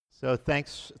So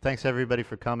thanks everybody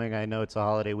for coming. I know it's a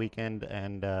holiday weekend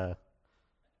and a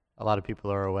lot of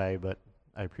people are away, but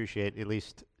I appreciate at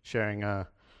least sharing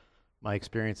my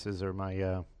experiences or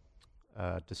my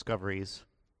discoveries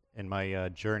in my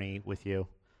journey with you.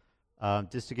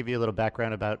 Just to give you a little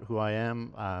background about who I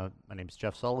am, my name is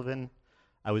Jeff Sullivan.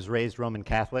 I was raised Roman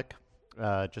Catholic,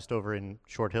 just over in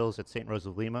Short Hills at St. Rose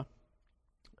of Lima.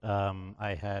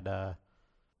 I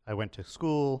went to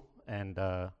school and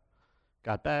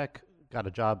got back, got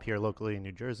a job here locally in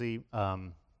New Jersey.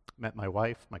 Met my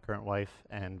wife, my current wife,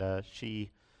 and she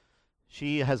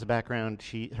has a background.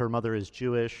 Her mother is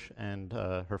Jewish and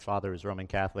her father is Roman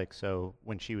Catholic. So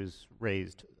when she was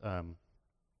raised,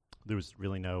 there was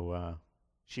really no.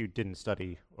 She didn't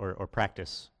study or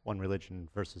practice one religion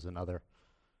versus another.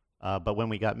 But when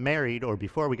we got married, or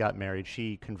before we got married,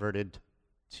 she converted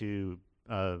to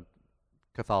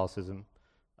Catholicism.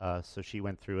 So she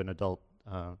went through an adult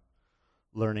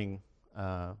learning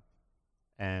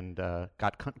and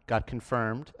got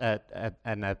confirmed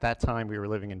and at that time we were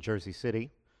living in Jersey City,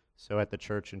 so at the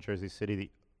church in Jersey City, the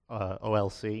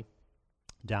OLC,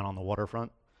 down on the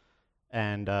waterfront,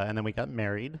 and then we got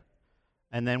married,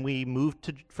 and then we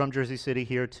moved from Jersey City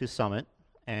here to Summit,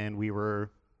 and we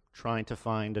were trying to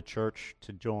find a church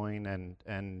to join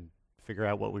and figure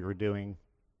out what we were doing,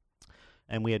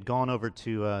 and we had gone over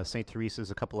to St.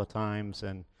 Teresa's a couple of times,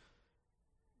 and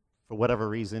for whatever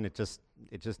reason, it just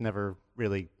never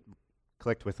really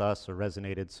clicked with us or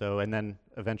resonated. So, and then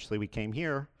eventually we came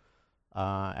here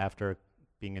after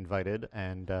being invited,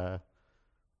 and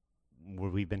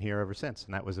we've been here ever since.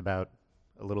 And that was about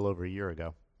a little over a year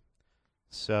ago.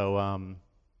 So,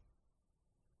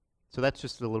 so that's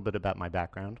just a little bit about my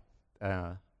background.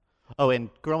 And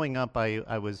growing up,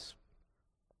 I was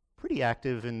pretty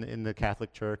active in the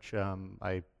Catholic Church.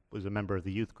 I was a member of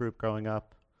the youth group growing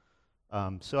up.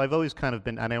 So I've always kind of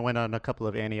been, and I went on a couple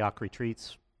of Antioch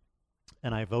retreats,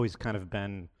 and I've always kind of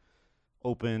been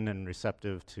open and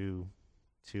receptive to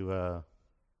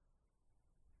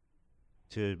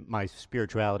my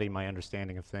spirituality, my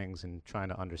understanding of things, and trying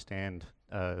to understand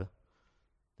the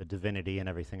divinity and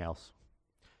everything else.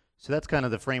 So that's kind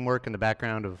of the framework and the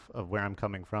background of where I'm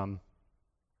coming from.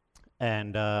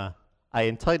 And I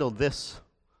entitled this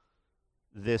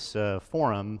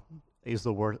forum, Is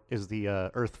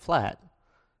the Earth flat?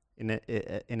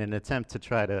 In an attempt to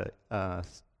try to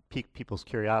pique people's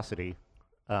curiosity,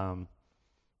 but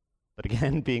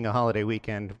again, being a holiday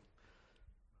weekend,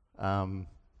 I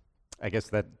guess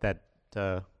that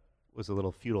was a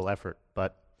little futile effort.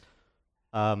 But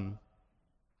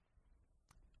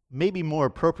maybe more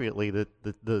appropriately, the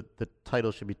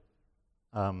title should be,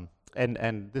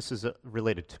 and this is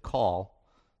related to call,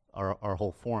 our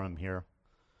whole forum here.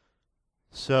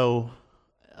 So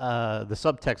the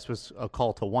subtext was a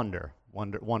call to wonder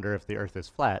if the earth is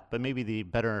flat, but maybe the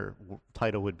better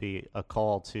title would be a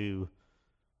call to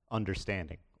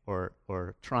understanding or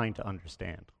trying to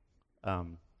understand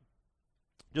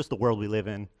just the world we live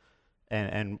in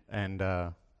and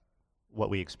what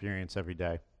we experience every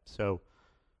day. So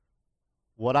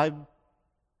what I've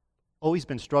always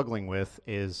been struggling with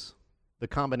is the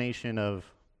combination of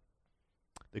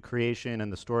the creation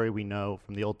and the story we know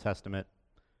from the Old Testament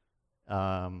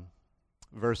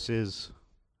versus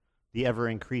the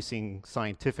ever-increasing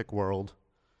scientific world,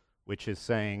 which is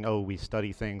saying, oh, we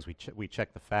study things, we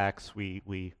check the facts,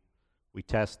 we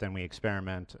test and we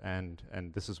experiment, and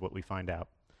this is what we find out.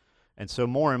 And so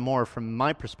more and more, from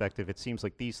my perspective, it seems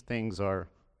like these things are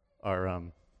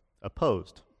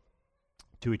opposed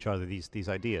to each other, these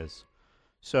ideas.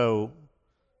 So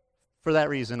for that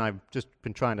reason, I've just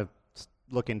been trying to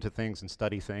look into things and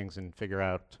study things and figure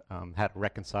out how to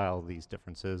reconcile these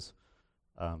differences,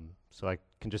 so I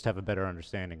can just have a better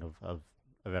understanding of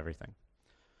everything.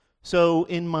 So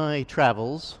in my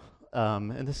travels,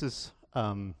 and this is,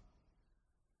 I've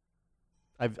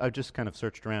just kind of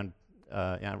searched around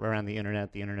around the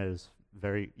internet. The internet is a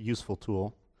very useful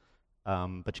tool,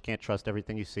 but you can't trust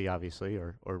everything you see, obviously,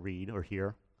 or read or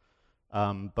hear.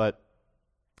 But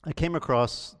I came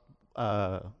across,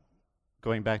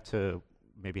 going back to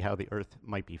maybe how the earth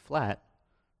might be flat,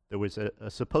 there was a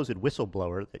supposed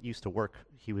whistleblower that used to work.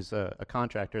 He was a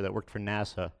contractor that worked for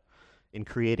NASA in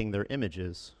creating their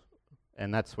images,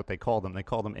 and that's what they call them. They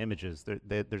call them images.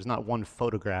 There's not one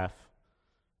photograph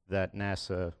that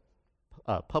NASA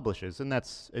publishes, and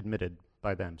that's admitted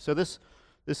by them. So this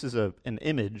is an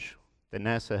image that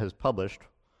NASA has published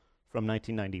from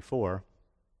 1994,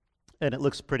 and it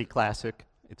looks pretty classic.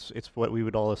 It's what we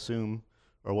would all assume,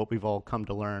 or what we've all come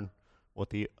to learn, what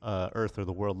the Earth or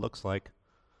the world looks like.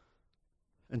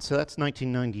 And so that's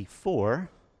 1994.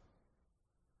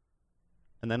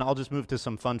 And then I'll just move to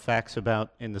some fun facts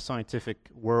about in the scientific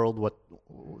world what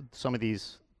some of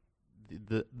these,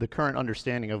 the current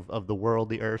understanding of the world,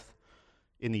 the Earth,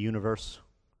 in the universe.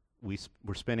 We're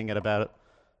spinning at about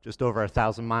just over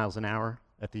 1,000 miles an hour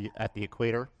at the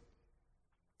equator.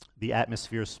 The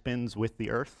atmosphere spins with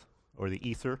the Earth, or the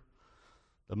ether.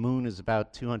 The moon is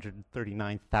about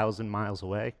 239,000 miles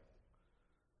away.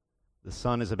 The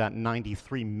sun is about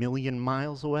 93 million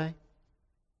miles away.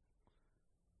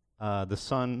 The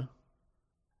sun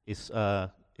is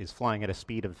flying at a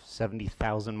speed of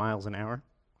 70,000 miles an hour.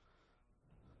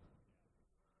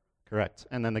 Correct.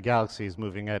 And then the galaxy is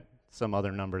moving at some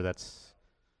other number that's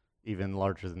even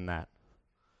larger than that.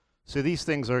 So these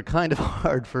things are kind of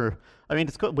hard for, I mean,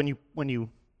 it's good when you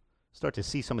start to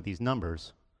see some of these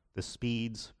numbers, the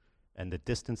speeds and the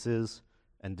distances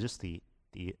and just the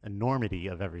enormity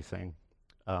of everything,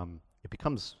 it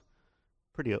becomes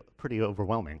pretty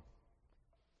overwhelming.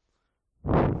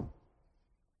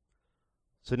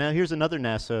 So now here's another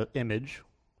NASA image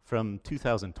from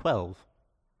 2012.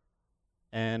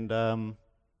 And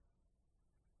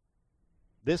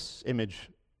this image,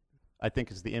 I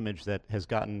think, is the image that has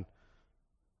gotten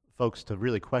folks to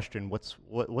really question what's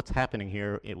happening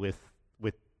here with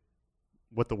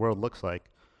what the world looks like.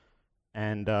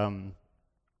 And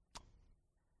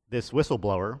this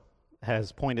whistleblower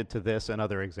has pointed to this and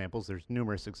other examples. There's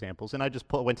numerous examples. And I just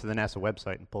went to the NASA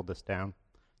website and pulled this down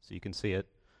so you can see it.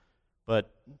 But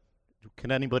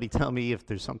can anybody tell me if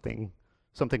there's something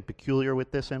peculiar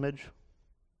with this image?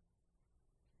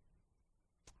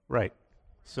 Right.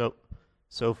 So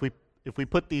if we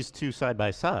put these two side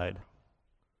by side,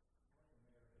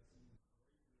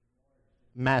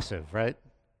 massive, right?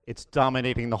 It's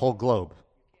dominating the whole globe.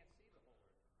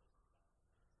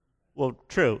 Well,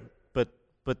 true, but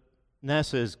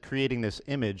NASA is creating this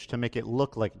image to make it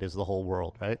look like it is the whole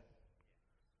world, right?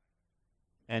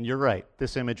 And you're right.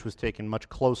 This image was taken much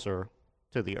closer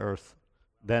to the Earth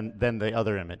than the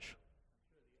other image.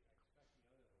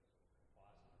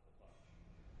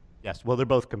 Yes, well, they're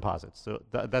both composites. So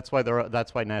that's why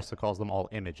NASA calls them all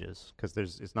images, because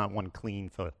it's not one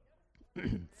clean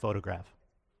photograph.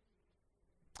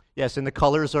 Yes, and the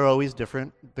colors are always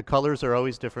different. The colors are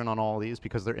always different on all these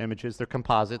because they're images, they're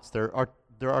composites, they're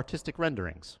artistic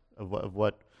renderings of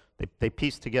what they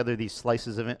piece together these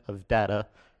slices of data,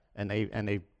 and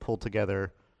they pull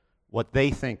together what they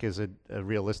think is a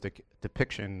realistic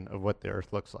depiction of what the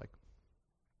Earth looks like.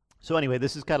 So anyway,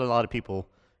 this has got a lot of people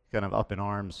kind of up in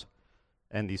arms,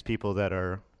 and these people that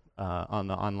are on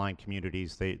the online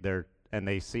communities,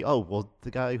 they see, oh, well,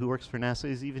 the guy who works for NASA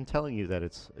is even telling you that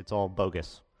it's all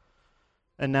bogus.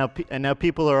 And now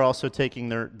people are also taking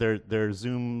their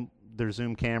Zoom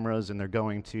cameras, and they're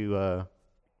going to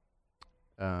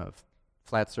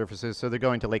flat surfaces. So they're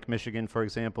going to Lake Michigan, for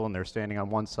example, and they're standing on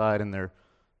one side and they're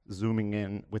zooming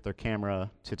in with their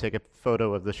camera to take a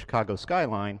photo of the Chicago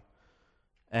skyline,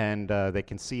 and they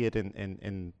can see it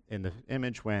in the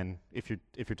image. When if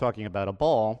you're talking about a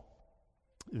ball,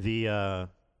 you're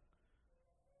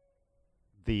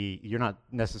not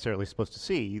necessarily supposed to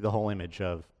see the whole image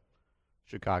of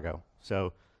Chicago.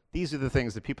 So these are the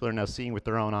things that people are now seeing with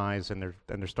their own eyes, and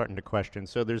they're starting to question.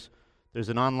 So there's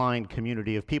an online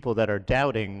community of people that are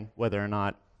doubting whether or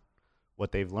not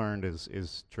what they've learned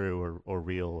is true or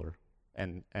real,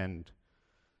 and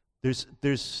there's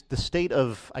the state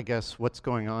of, I guess, what's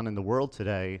going on in the world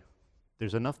today.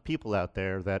 There's enough people out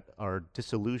there that are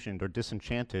disillusioned or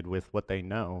disenchanted with what they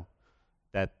know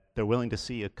that they're willing to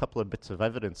see a couple of bits of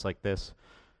evidence like this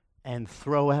and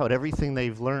throw out everything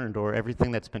they've learned or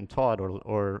everything that's been taught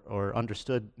or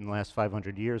understood in the last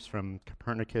 500 years from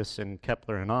Copernicus and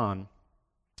Kepler and on,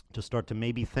 to start to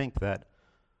maybe think that,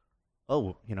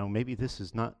 oh, maybe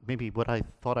maybe what I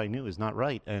thought I knew is not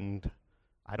right, and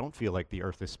I don't feel like the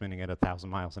Earth is spinning at 1,000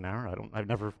 miles an hour. I've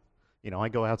never, I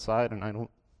go outside and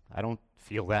I don't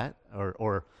feel that,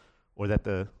 or that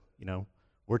the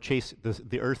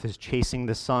Earth is chasing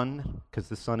the sun because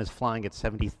the sun is flying at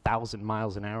 70,000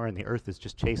 miles an hour and the Earth is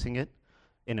just chasing it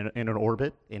in an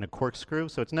orbit, in a corkscrew.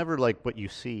 So it's never like what you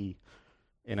see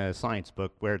in a science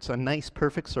book where it's a nice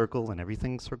perfect circle and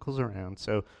everything circles around.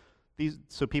 So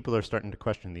people are starting to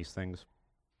question these things.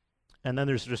 And then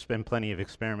there's just been plenty of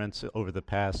experiments over the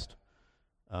past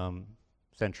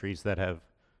centuries that have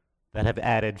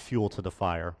added fuel to the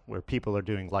fire, where people are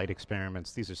doing light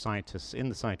experiments. These are scientists in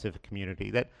the scientific community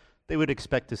that they would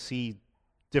expect to see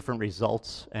different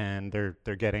results, and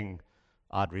they're getting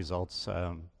odd results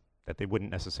that they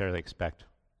wouldn't necessarily expect,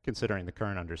 considering the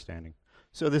current understanding.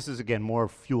 So this is, again, more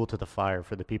fuel to the fire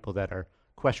for the people that are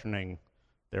questioning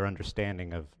their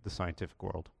understanding of the scientific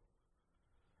world.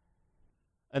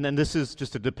 And then this is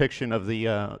just a depiction of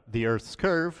the Earth's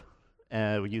curve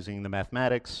using the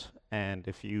mathematics. And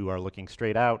if you are looking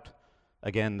straight out,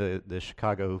 again, the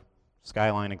Chicago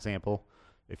skyline example,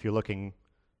 if you're looking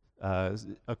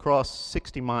across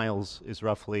 60 miles is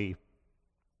roughly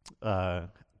the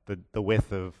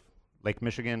width of Lake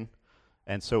Michigan.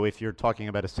 And so if you're talking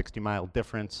about a 60-mile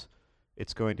difference,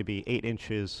 it's going to be 8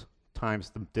 inches times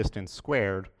the distance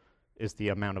squared is the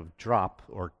amount of drop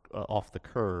or off the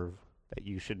curve that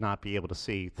you should not be able to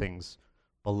see things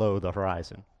below the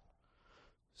horizon.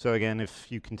 So again,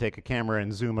 if you can take a camera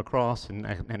and zoom across and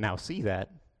now see that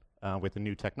with the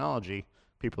new technology,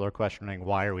 people are questioning,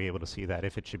 why are we able to see that?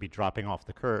 If it should be dropping off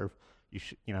the curve,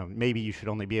 maybe you should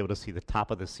only be able to see the top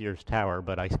of the Sears Tower,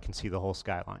 but I can see the whole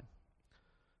skyline.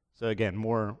 So again,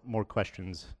 more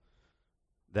questions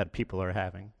that people are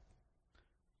having.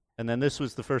 And then this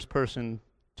was the first person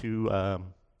to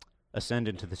ascend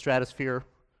into the stratosphere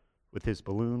with his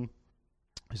balloon.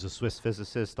 He's a Swiss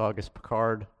physicist, Auguste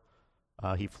Piccard.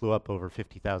 He flew up over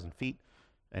 50,000 feet,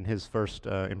 and his first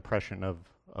impression of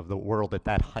the world at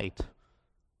that height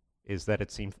is that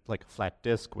it seemed like a flat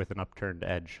disk with an upturned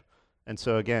edge. And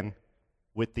so again,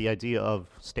 with the idea of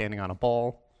standing on a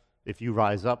ball, if you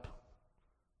rise up,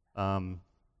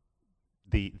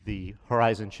 the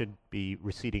horizon should be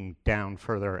receding down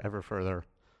further, ever further,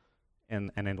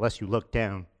 and unless you look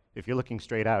down, if you're looking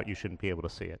straight out, you shouldn't be able to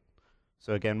see it.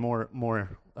 So again, more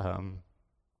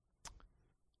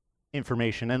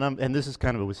information, and this is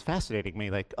kind of, it was fascinating me,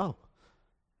 like, oh,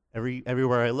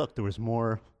 everywhere I looked, there was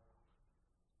more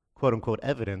quote unquote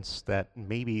evidence that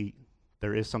maybe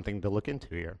there is something to look into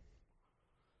here.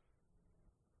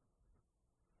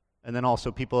 And then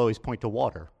also, people always point to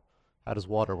water. How does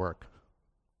water work?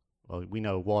 Well, we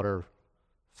know water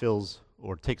fills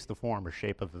or takes the form or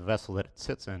shape of the vessel that it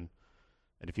sits in.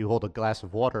 And if you hold a glass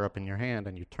of water up in your hand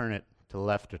and you turn it to the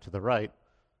left or to the right,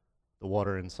 the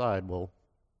water inside will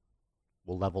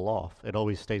level off. It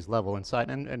always stays level inside.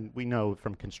 And we know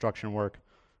from construction work,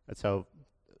 that's how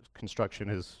construction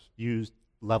has used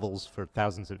levels for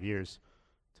thousands of years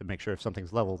to make sure if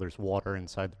something's level, there's water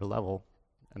inside the level,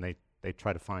 and they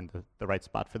try to find the right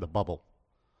spot for the bubble.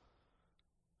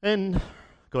 And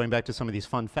going back to some of these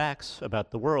fun facts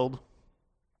about the world,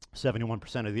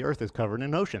 71% of the Earth is covered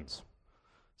in oceans.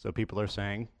 So people are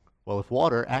saying, well, if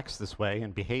water acts this way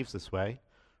and behaves this way,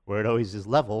 where it always is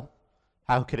level,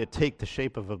 how could it take the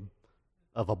shape of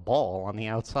a ball on the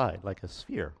outside, like a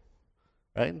sphere,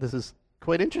 right? This is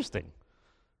quite interesting.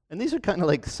 And these are kind of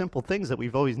like simple things that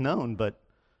we've always known, but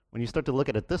when you start to look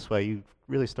at it this way, you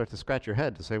really start to scratch your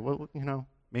head to say, well,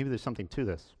 maybe there's something to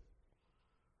this.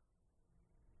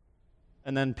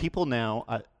 And then people now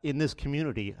in this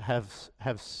community have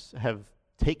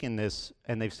taken this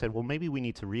and they've said, well, maybe we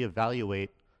need to reevaluate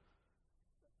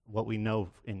what we know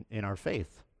in our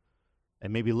faith,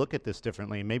 and maybe look at this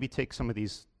differently, and maybe take some of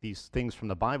these things from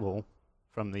the Bible,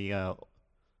 from the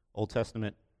Old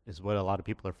Testament is what a lot of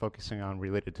people are focusing on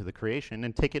related to the creation,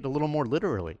 and take it a little more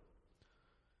literally.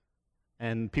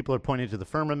 And people are pointing to the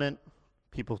firmament.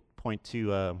 People point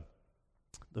to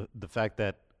the fact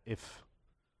that if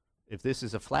this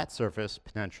is a flat surface,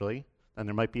 potentially, then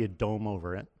there might be a dome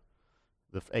over it,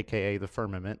 aka the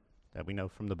firmament that we know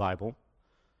from the Bible.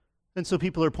 And so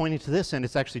people are pointing to this, and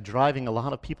it's actually driving a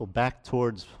lot of people back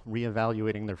towards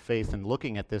reevaluating their faith and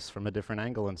looking at this from a different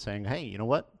angle and saying, hey, you know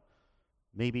what?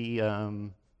 Maybe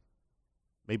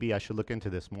I should look into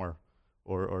this more,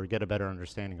 or get a better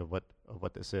understanding of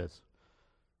what this is.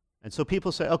 And so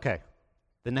people say, okay,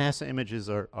 the NASA images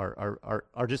are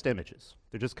just images.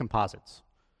 They're just composites.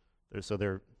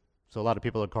 So a lot of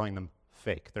people are calling them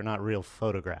fake. They're not real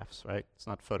photographs, right? It's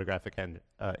not photographic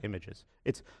images.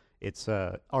 It's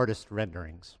artist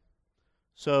renderings.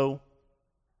 So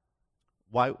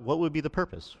what would be the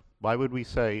purpose? Why would we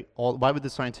say, why would the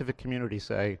scientific community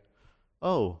say,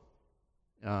 oh,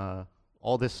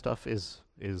 all this stuff is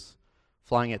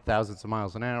flying at thousands of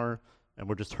miles an hour, and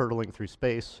we're just hurtling through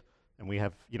space, and we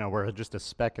have, we're just a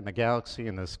speck in the galaxy,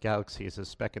 and this galaxy is a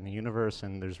speck in the universe,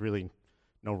 and there's really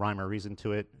no rhyme or reason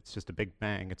to it. It's just a big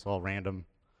bang. It's all random.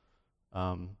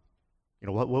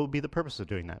 What would be the purpose of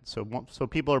doing that? So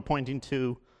people are pointing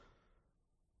to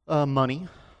money.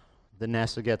 The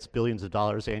NASA gets billions of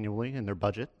dollars annually in their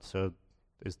budget. So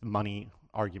there's the money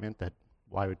argument that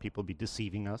why would people be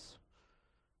deceiving us?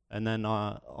 And then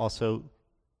also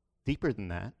deeper than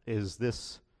that is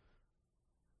this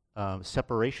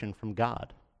separation from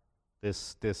God.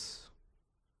 This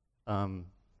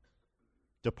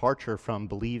departure from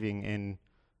believing in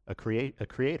a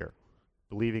creator,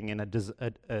 believing in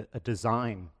a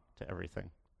design to everything.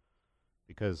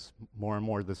 because more and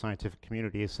more the scientific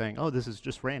community is saying, oh, this is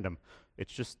just random.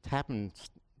 It's just happened.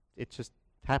 It just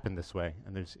happened this way,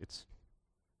 and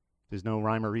there's no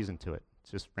rhyme or reason to it.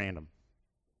 It's just random.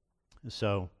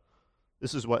 So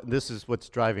this is what's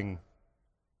driving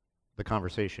the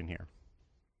conversation here.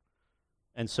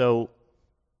 And so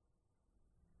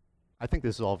I think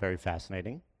this is all very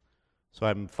fascinating. So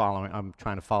I'm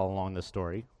trying to follow along this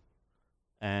story.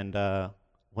 And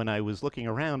when I was looking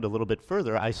around a little bit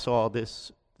further, I saw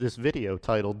this video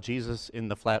titled Jesus in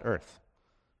the Flat Earth.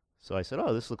 So I said,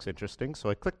 oh, this looks interesting. So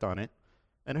I clicked on it,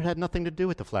 and it had nothing to do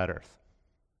with the flat earth.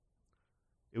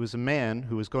 It was a man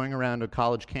who was going around to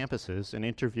college campuses and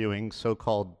interviewing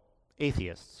so-called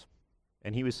atheists.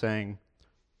 And he was saying,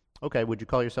 okay, would you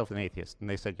call yourself an atheist? And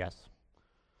they said yes.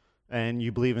 And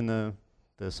you believe in the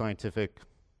scientific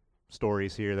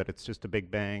stories here that it's just a big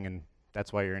bang and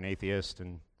that's why you're an atheist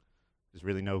and there's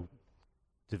really no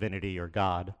divinity or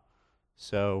God.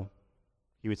 So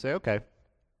he would say, okay,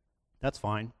 that's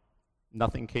fine.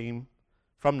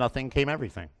 From nothing came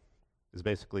everything, is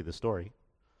basically the story.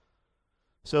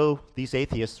 So these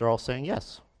atheists are all saying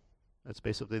yes. That's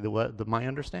basically my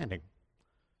understanding.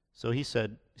 So he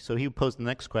posed the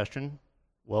next question,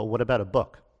 well, what about a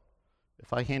book?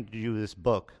 If I handed you this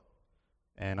book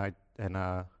and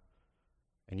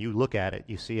you look at it,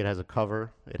 you see it has a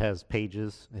cover, it has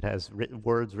pages, it has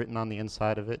words written on the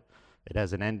inside of it, it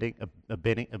has an ending, a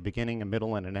beginning, a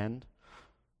middle, and an end.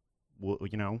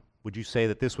 Would you say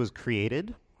that this was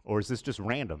created, or is this just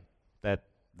random, that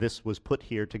this was put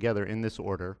here together in this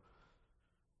order,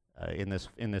 in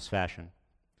this fashion?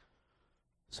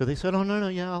 So they said, oh, no,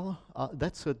 yeah,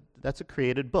 that's a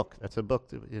created book. That's a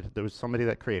book. There was somebody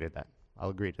that created that. I'll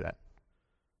agree to that.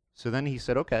 So then he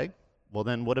said, okay, well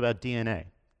then what about DNA,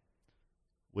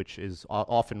 which is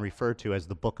often referred to as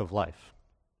the book of life?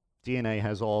 DNA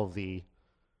has all of the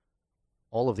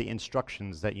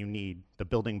instructions that you need, the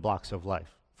building blocks of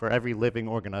life, for every living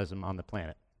organism on the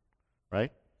planet,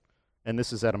 right? And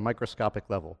this is at a microscopic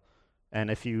level. And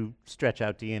if you stretch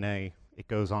out DNA, it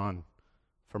goes on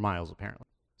for miles, apparently.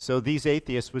 So these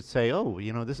atheists would say, oh,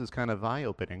 this is kind of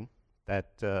eye-opening,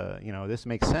 that, this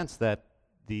makes sense that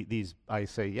I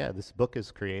say, yeah, this book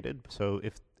is created. So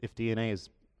if DNA is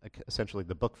essentially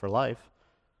the book for life,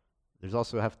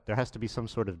 there has to be some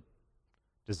sort of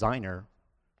designer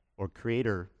or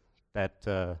creator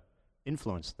that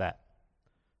influenced that.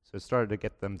 So it started to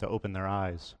get them to open their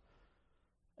eyes.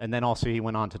 And then also he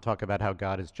went on to talk about how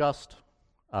God is just,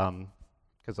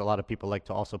 because a lot of people like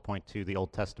to also point to the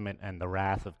Old Testament and the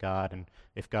wrath of God, and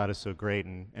if God is so great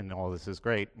and all this is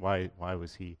great, why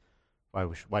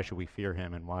should we fear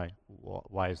him, and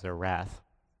why is there wrath?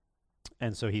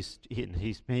 And so he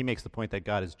makes the point that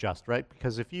God is just, right?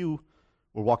 Because if you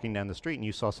were walking down the street and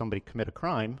you saw somebody commit a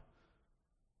crime,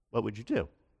 what would you do?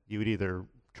 You would either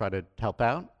try to help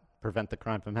out, prevent the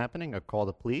crime from happening, or call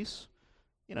the police.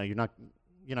 You're not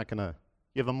going to,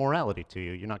 you have a morality to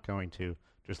you. You're not going to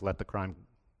just let the crime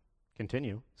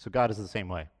continue. So God is the same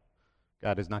way.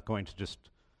 God is not going to just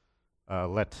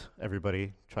let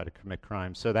everybody try to commit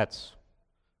crime. So that's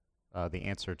the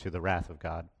answer to the wrath of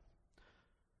God.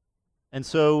 And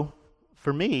so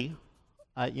for me,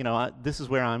 this is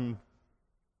where I'm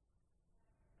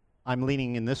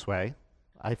leaning in this way.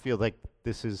 I feel like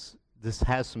this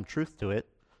has some truth to it.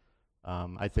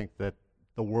 I think that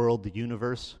the world, the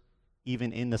universe,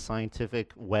 even in the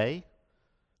scientific way,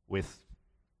 with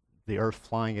the Earth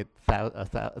flying at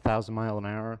 1,000 miles an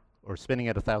hour, or spinning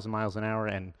at 1,000 miles an hour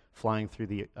and flying through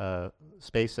the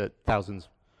space at thousands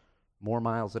more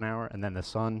miles an hour, and then the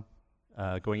sun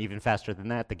going even faster than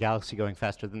that, the galaxy going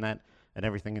faster than that, and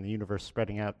everything in the universe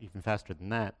spreading out even faster than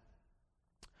that.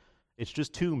 It's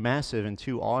just too massive and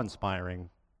too awe-inspiring.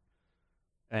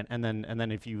 And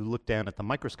then if you look down at the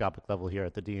microscopic level here,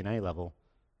 at the DNA level,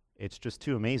 it's just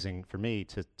too amazing for me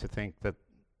to think that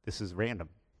this is random.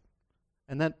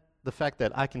 And that the fact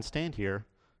that I can stand here,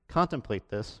 contemplate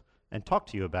this, and talk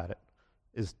to you about it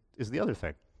is the other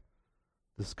thing.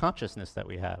 This consciousness that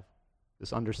we have,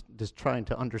 this trying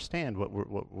to understand what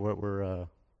we're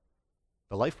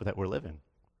the life that we're living.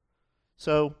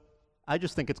 So I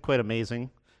just think it's quite amazing.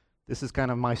 This is kind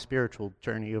of my spiritual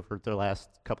journey over the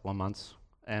last couple of months,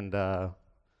 and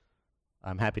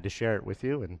I'm happy to share it with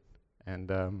you.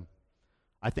 And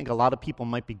I think a lot of people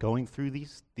might be going through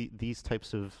these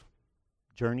types of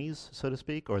journeys, so to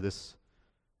speak, or this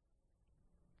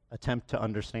attempt to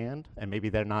understand, and maybe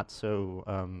they're not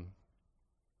so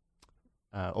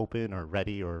open or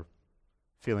ready or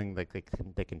feeling like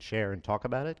they can share and talk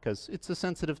about it, because it's a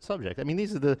sensitive subject. I mean,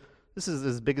 this is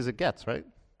as big as it gets, right?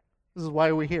 This is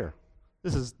why we're here.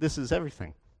 This is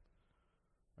everything,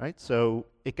 right? So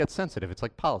it gets sensitive. It's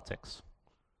like politics.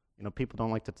 You know, people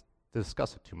don't like to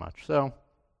discuss it too much. So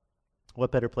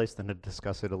what better place than to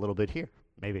discuss it a little bit here,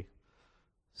 maybe?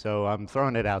 So I'm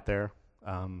throwing it out there.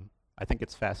 I think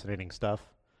it's fascinating stuff.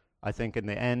 I think in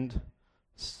the end,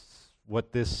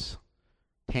 what this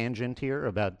tangent here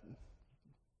about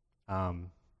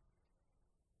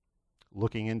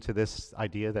looking into this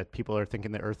idea that people are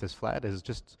thinking the earth is flat has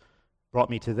just brought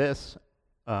me to this,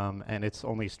 and it's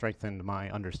only strengthened my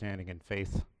understanding and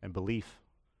faith and belief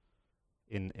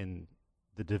in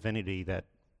the divinity that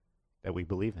we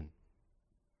believe in.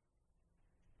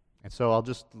 And so I'll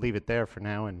just leave it there for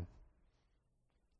now and